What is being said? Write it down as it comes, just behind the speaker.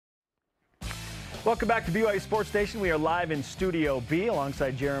Welcome back to BYU Sports Station. We are live in Studio B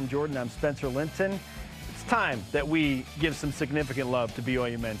alongside Jerem Jordan. I'm Spencer Linton. It's time that we give some significant love to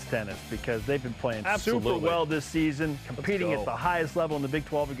BYU men's tennis because they've been playing super well this season, competing at the highest level in the Big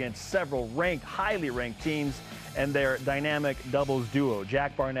 12 against several highly ranked teams, and their dynamic doubles duo,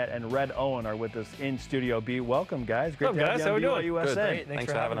 Jack Barnett and Redd Owen, are with us in Studio B. Welcome, guys. Great to have you on BYUSN. Great. Thanks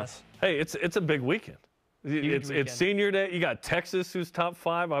for having us. Hey, it's a big weekend. It's senior day. You got Texas, who's top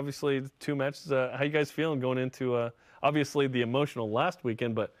 5. Obviously, 2 matches. How you guys feeling going into obviously the emotional last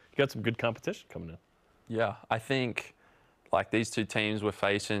weekend, but you got some good competition coming in. Yeah, I think like these 2 teams we're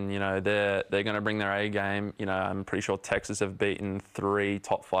facing, you know, they're going to bring their A game. You know, I'm pretty sure Texas have beaten 3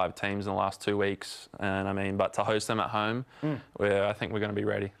 top 5 teams in the last 2 weeks, and I mean, but to host them at home, I think we're going to be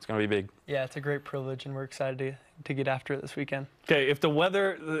ready. It's going to be big. Yeah, it's a great privilege, and we're excited to get after it this weekend. Okay, if the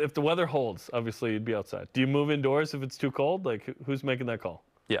weather holds, obviously you'd be outside. Do you move indoors if it's too cold? Like, who's making that call?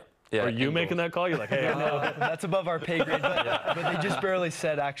 Yeah, Are you indoors. making that call? You're like, hey, No, that's above our pay grade. But they just barely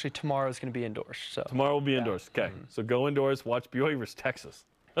said actually tomorrow is going to be indoors. So tomorrow will be indoors. Okay, so go indoors, watch BYU versus Texas.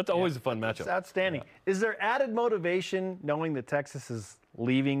 That's always a fun matchup. It's outstanding. Yeah. Is there added motivation knowing that Texas is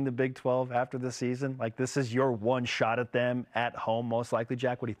leaving the Big 12 after the season? Like, this is your one shot at them at home, most likely.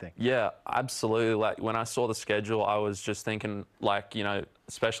 Jack, what do you think? Yeah, absolutely. Like, when I saw the schedule, I was just thinking, like, you know,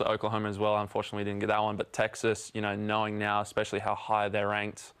 especially Oklahoma as well. Unfortunately, we didn't get that one. But Texas, you know, knowing now, especially how high they're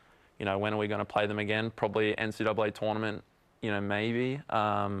ranked, you know, when are we going to play them again? Probably NCAA tournament, you know, maybe.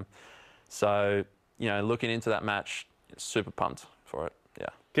 So, you know, looking into that match, super pumped for it. Yeah.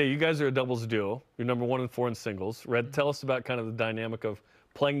 Okay, you guys are a doubles duo. You're number 1 and 4 in singles. Redd, tell us about kind of the dynamic of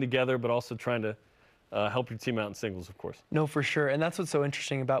playing together, but also trying to help your team out in singles, of course. No, for sure. And that's what's so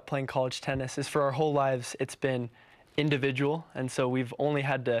interesting about playing college tennis is for our whole lives, it's been individual. And so we've only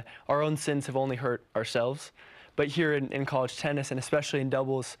had our own sins have only hurt ourselves. But here in college tennis, and especially in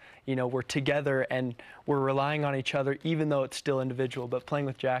doubles, you know, we're together and we're relying on each other, even though it's still individual. But playing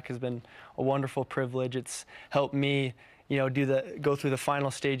with Jack has been a wonderful privilege. It's helped me, you know, go through the final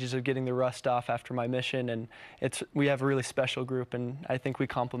stages of getting the rust off after my mission, and we have a really special group, and I think we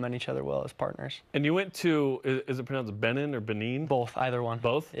complement each other well as partners. And you went to, is it pronounced Benin or Benin? Both, either one.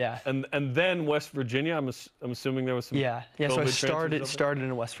 Both? Yeah. And then West Virginia. I'm assuming there was some. Yeah. So I started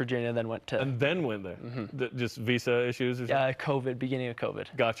in West Virginia, then went to. And then went there. Just visa issues. Or COVID, beginning of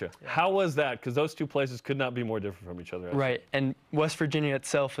COVID. Gotcha. Yeah. How was that? Because those 2 places could not be more different from each other. Right. And West Virginia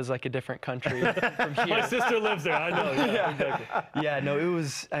itself is like a different country from here. My sister lives there. I know. Yeah. Exactly. Yeah, no, it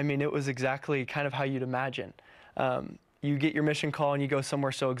was exactly kind of how you'd imagine. You get your mission call and you go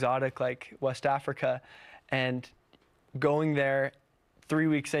somewhere so exotic like West Africa, and going there 3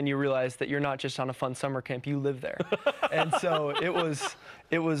 weeks in, you realize that you're not just on a fun summer camp, you live there. And so it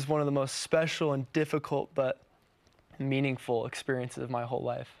was one of the most special and difficult but meaningful experiences of my whole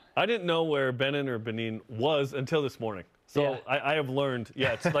life. I didn't know where Benin or Benin was until this morning. So I have learned,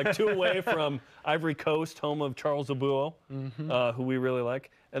 it's like 2 away from Ivory Coast, home of Charles Abuo, who we really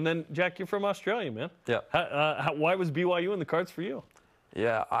like. And then, Jack, you're from Australia, man. Yeah. Why was BYU in the cards for you?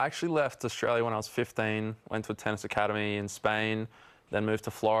 Yeah, I actually left Australia when I was 15, went to a tennis academy in Spain, then moved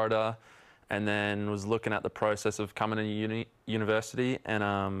to Florida, and then was looking at the process of coming to university.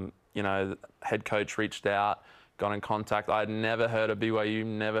 And, you know, the head coach reached out, got in contact. I'd never heard of BYU,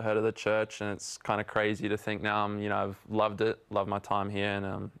 never heard of the church, and it's kind of crazy to think now you know, I've loved my time here,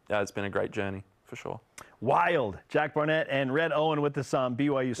 and it's been a great journey for sure. Wild. Jack Barnett and Redd Owen with us on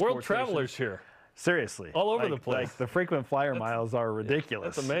BYU Sports World travelers here. Seriously. All over the place. Like the frequent flyer miles are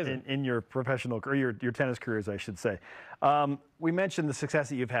ridiculous. That's amazing. In your professional career, your tennis careers, I should say. We mentioned the success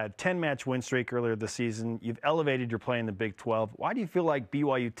that you've had, 10-match win streak earlier this season. You've elevated your play in the Big 12. Why do you feel like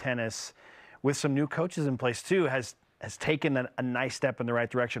BYU Tennis, with some new coaches in place too, has taken a nice step in the right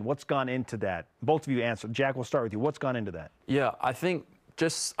direction? What's gone into that? Both of you answer. Jack, we'll start with you. What's gone into that? Yeah, I think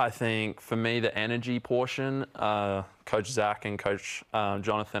for me, the energy portion, Coach Zach and Coach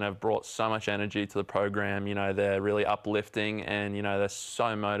Jonathan have brought so much energy to the program. You know, they're really uplifting, and you know, they're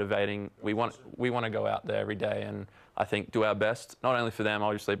so motivating. We want to go out there every day and I think do our best, not only for them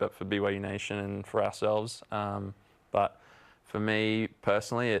obviously, but for BYU Nation and for ourselves. But for me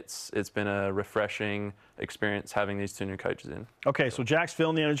personally, it's been a refreshing experience having these 2 new coaches in. Okay, so Jack's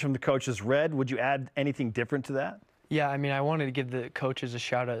feeling the energy from the coaches. Redd, would you add anything different to that? Yeah, I mean, I wanted to give the coaches a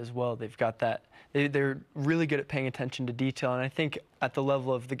shout out as well. They've got that. They're really good at paying attention to detail, and I think at the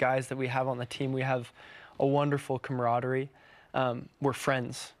level of the guys that we have on the team, we have a wonderful camaraderie. We're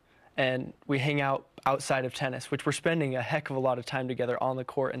friends, and we hang out outside of tennis, which we're spending a heck of a lot of time together on the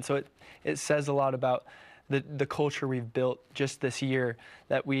court, and so it says a lot about the culture we've built just this year,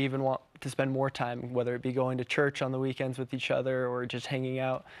 that we even want to spend more time, whether it be going to church on the weekends with each other or just hanging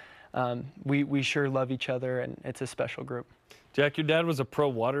out. we sure love each other, and it's a special group. Jack, your dad was a pro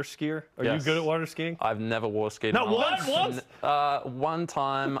water skier. Are you good at water skiing? I've never water skied. Not once? One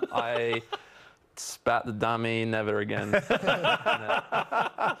time I spat the dummy, never again.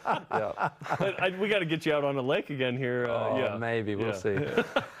 Yeah. We got to get you out on a lake again here. Yeah. Maybe. We'll see.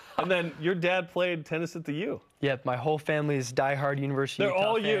 And then your dad played tennis at the U. Yep, my whole family is diehard University They're Utah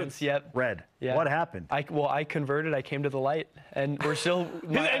all fans. Utes. Yep. Red. Yeah. What happened? I converted. I came to the light, and we're still.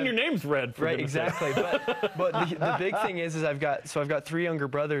 And your name's Red. For right, goodness sake. exactly. But the big thing is I've got 3 younger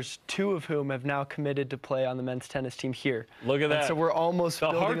brothers, 2 of whom have now committed to play on the men's tennis team here. Look at that. And so we're almost The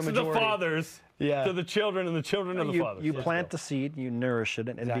building hearts a of the majority. fathers to the children, and the children of the fathers. You plant the seed, you nourish it,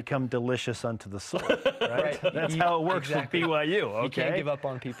 and it become delicious unto the soul. Right? That's how it works with BYU. Okay. You can't give up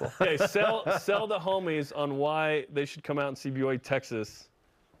on people. Okay, sell the homies on why they should come out and see BYU Texas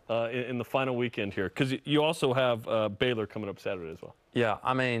in the final weekend here, because you also have Baylor coming up Saturday as well. Yeah,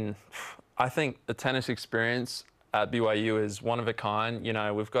 I mean, I think the tennis experience at BYU is one of a kind. You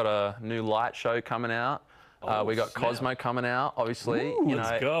know, we've got a new light show coming out. We got snap. Cosmo coming out, obviously. Ooh,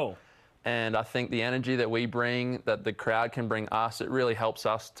 let's go. And I think the energy that we bring, that the crowd can bring us, it really helps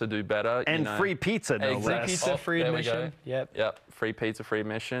us to do better. And free pizza, no Exactly. less. Pizza, free there we go. admission. Yep. Free pizza, free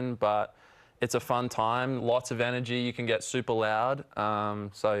admission. But it's a fun time, lots of energy. You can get super loud.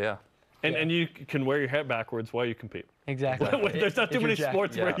 So, yeah. And you can wear your hat backwards while you compete. Exactly. There's not too many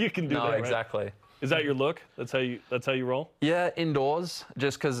sports where you can do that, right? Exactly. Is that your look? That's how you roll? Yeah, indoors,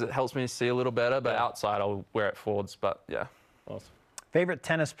 just because it helps me see a little better. But outside, I'll wear it forwards. But, yeah. Awesome. Favorite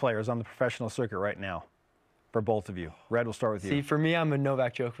tennis players on the professional circuit right now for both of you? Red, we'll start with you. See, for me, I'm a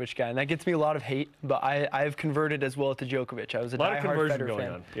Novak Djokovic guy, and that gets me a lot of hate, but I've converted as well to Djokovic. I was a lot of diehard conversion Federer going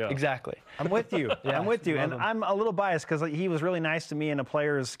fan. on, yeah. Exactly. I'm with you. I'm with you. And love him. I'm a little biased because he was really nice to me in a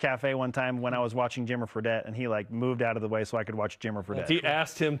player's cafe one time when I was watching Jimmer Fredette, and he moved out of the way so I could watch Jimmer Fredette. He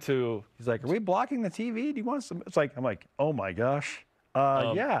asked him to. He's like, "Are we blocking the TV? Do you want some?" I'm like, "Oh my gosh."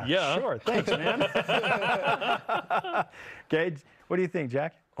 Yeah. Sure. Thanks, man. Okay. What do you think,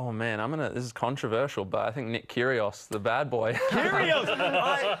 Jack? Oh man, this is controversial, but I think Nick Kyrgios, the bad boy.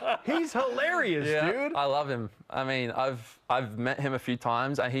 Kyrgios, he's hilarious, dude. I love him. I mean, I've met him a few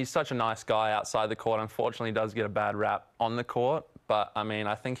times, and he's such a nice guy outside the court. Unfortunately, he does get a bad rap on the court, but I mean,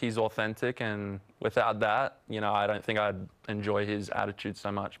 I think he's authentic, and without that, I don't think I'd enjoy his attitude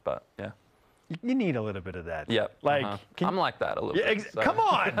so much. But yeah. You need a little bit of that. Yep. I'm like that a little bit. So. Come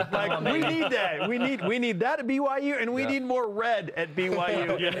on. We need that. We need that at BYU, and we need more Red at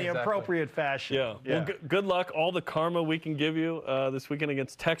BYU in the appropriate fashion. Yeah. Well, good luck. All the karma we can give you this weekend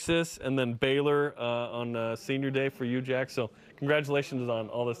against Texas, and then Baylor on Senior Day for you, Jack. So congratulations on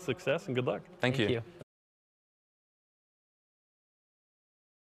all this success, and good luck. Thank you.